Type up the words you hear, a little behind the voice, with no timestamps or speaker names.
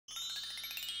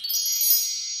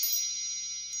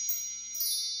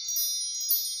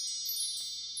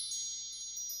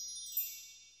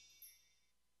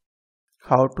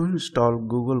How to install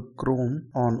Google Chrome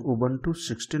on Ubuntu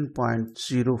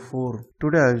 16.04.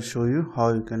 Today I will show you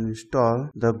how you can install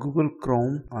the Google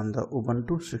Chrome on the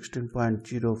Ubuntu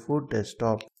 16.04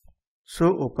 desktop.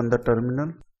 So open the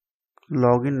terminal,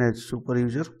 log in as super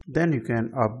user, then you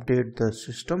can update the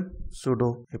system,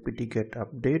 sudo apt-get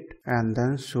update and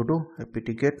then sudo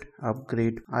apt-get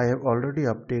upgrade. I have already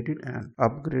updated and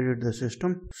upgraded the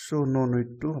system, so no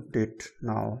need to update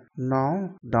now.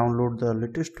 Now download the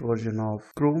latest version of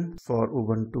Chrome for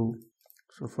Ubuntu.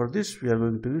 So for this we are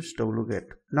going to use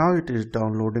wget. Now it is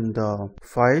downloading the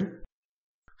file.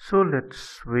 So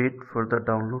let's wait for the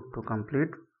download to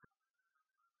complete.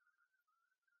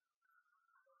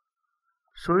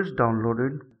 So it's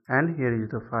downloaded and here is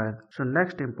the file. So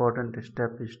next important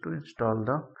step is to install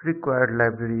the required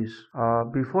libraries.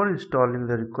 Before installing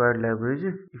the required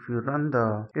libraries, if you run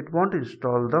it won't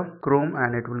install the Chrome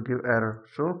and it will give error.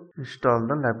 So install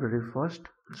the library first.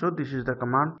 So this is the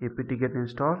command apt-get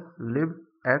install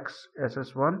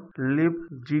libxss1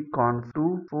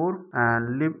 libgconf24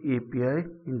 and libapi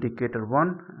indicator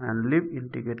 1 and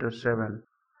libindicator 7.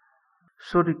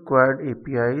 So required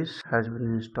APIs has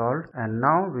been installed and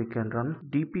now we can run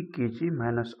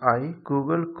dpkg-i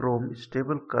Google Chrome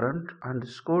stable current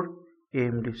underscore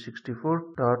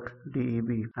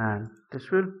amd64.deb and this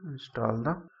will install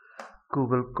the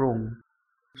Google Chrome.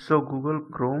 So Google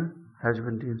Chrome has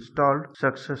been installed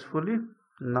successfully.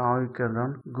 Now you can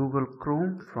run Google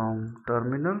Chrome from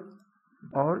terminal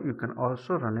or you can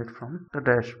also run it from the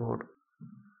dashboard.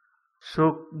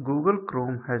 So Google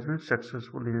Chrome has been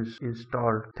successfully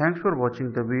installed. Thanks for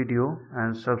watching the video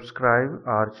and subscribe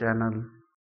our channel.